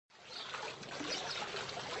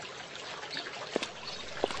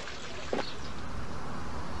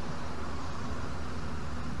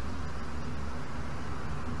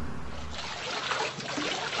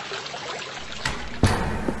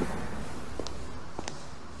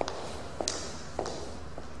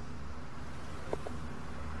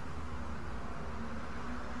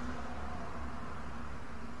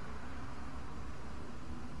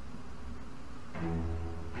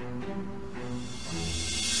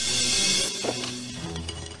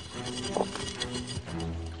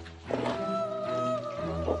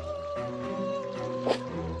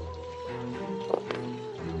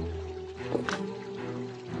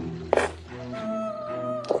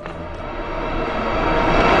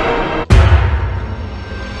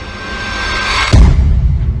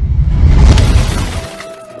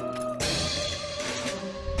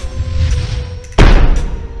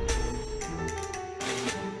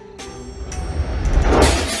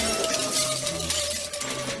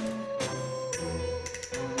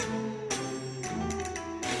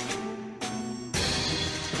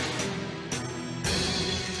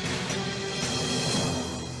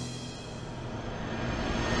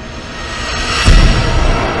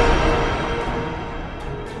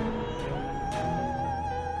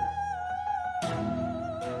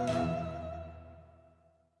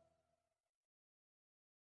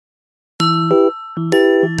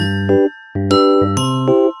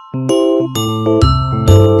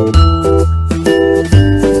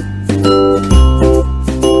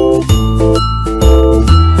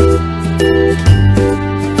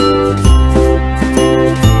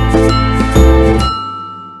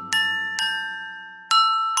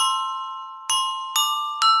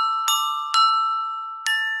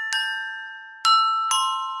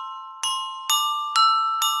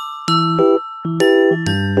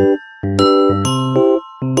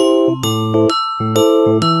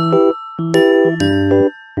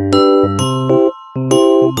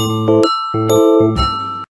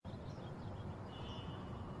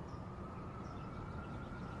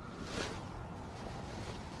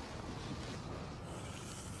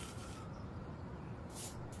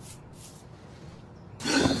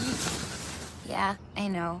Yeah, I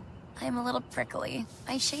know. I'm a little prickly.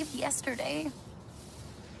 I shaved yesterday.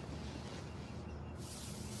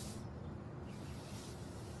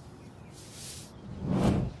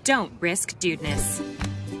 Don't risk dudeness.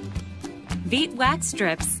 Veet wax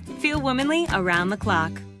strips. Feel womanly around the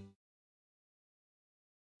clock.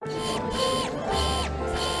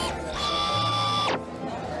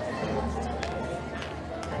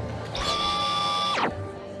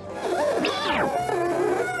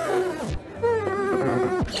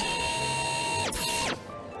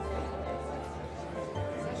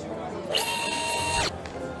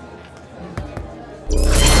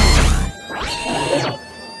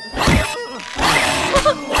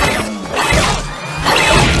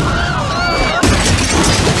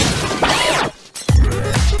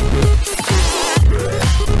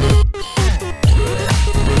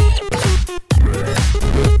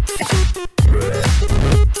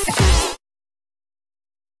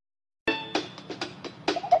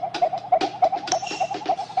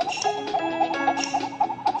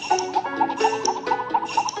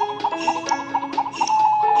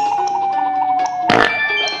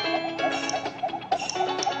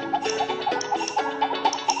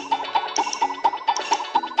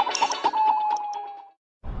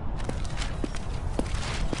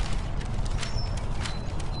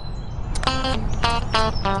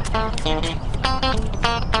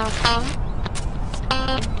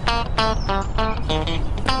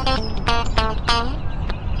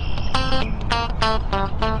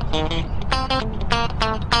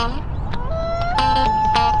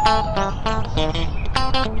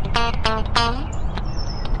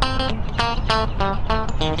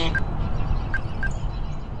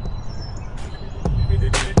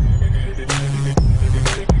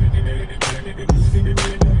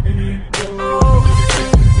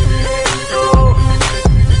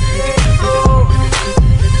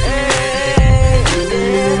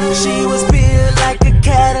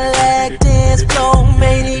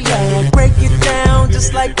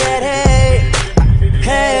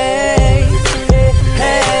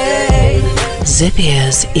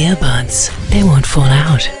 Zippier's earbuds. They won't fall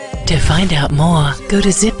out. To find out more, go to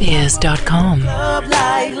zippiers.com.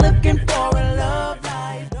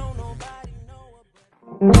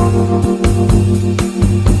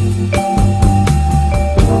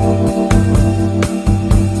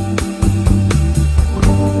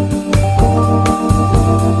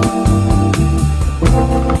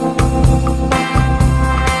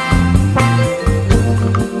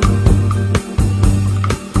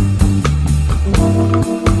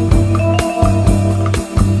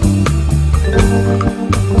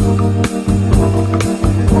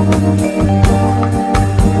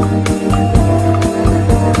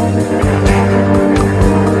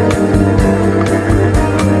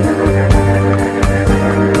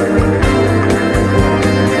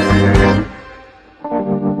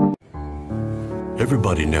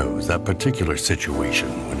 Everybody knows that particular situation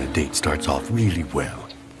when a date starts off really well,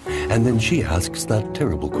 and then she asks that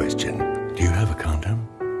terrible question, do you have a condom?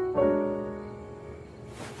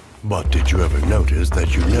 But did you ever notice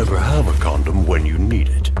that you never have a condom when you need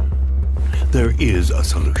it? There is a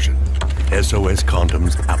solution. SOS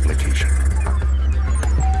Condoms application.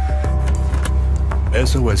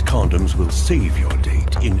 SOS Condoms will save your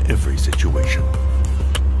date in every situation.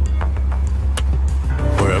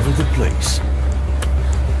 Wherever the place,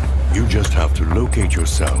 you just have to locate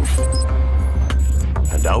yourself,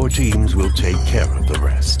 and our teams will take care of the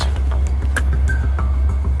rest.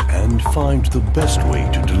 And find the best way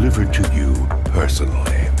to deliver to you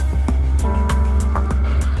personally.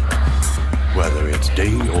 Whether it's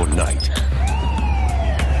day or night,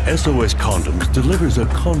 SOS Condoms delivers a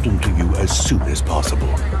condom to you as soon as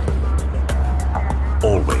possible.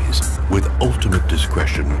 Always with ultimate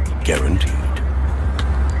discretion guaranteed.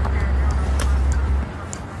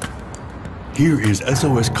 Here is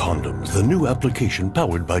SOS Condoms, the new application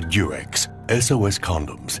powered by Durex. SOS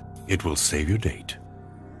Condoms. It will save your date.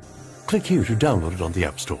 Click here to download it on the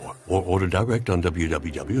App Store or order direct on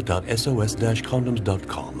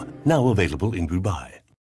www.sos-condoms.com. Now available in Dubai.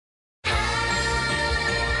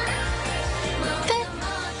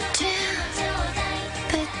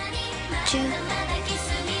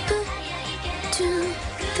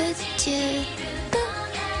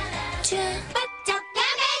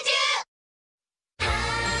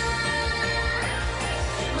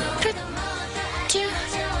 Put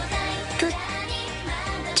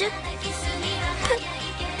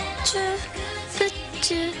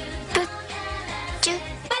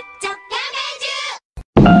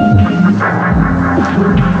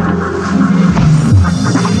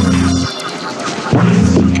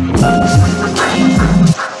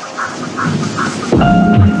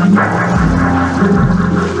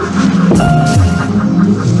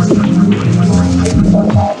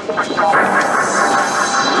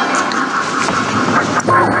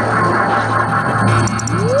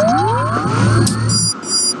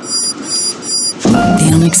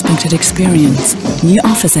The Unexpected Experience. New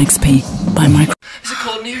Office XP by Micro. Is it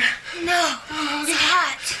cold in here? No, it's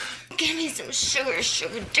hot. Give me some sugar,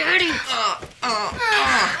 sugar daddy.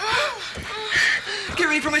 Get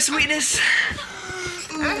ready for my sweetness.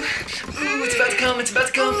 Ooh, ooh, it's about to come, it's about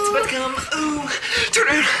to come, it's about to come. Ooh, turn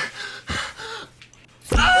around.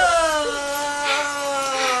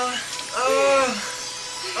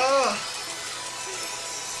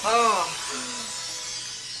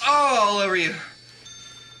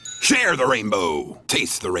 Share the rainbow.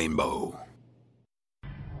 Taste the rainbow.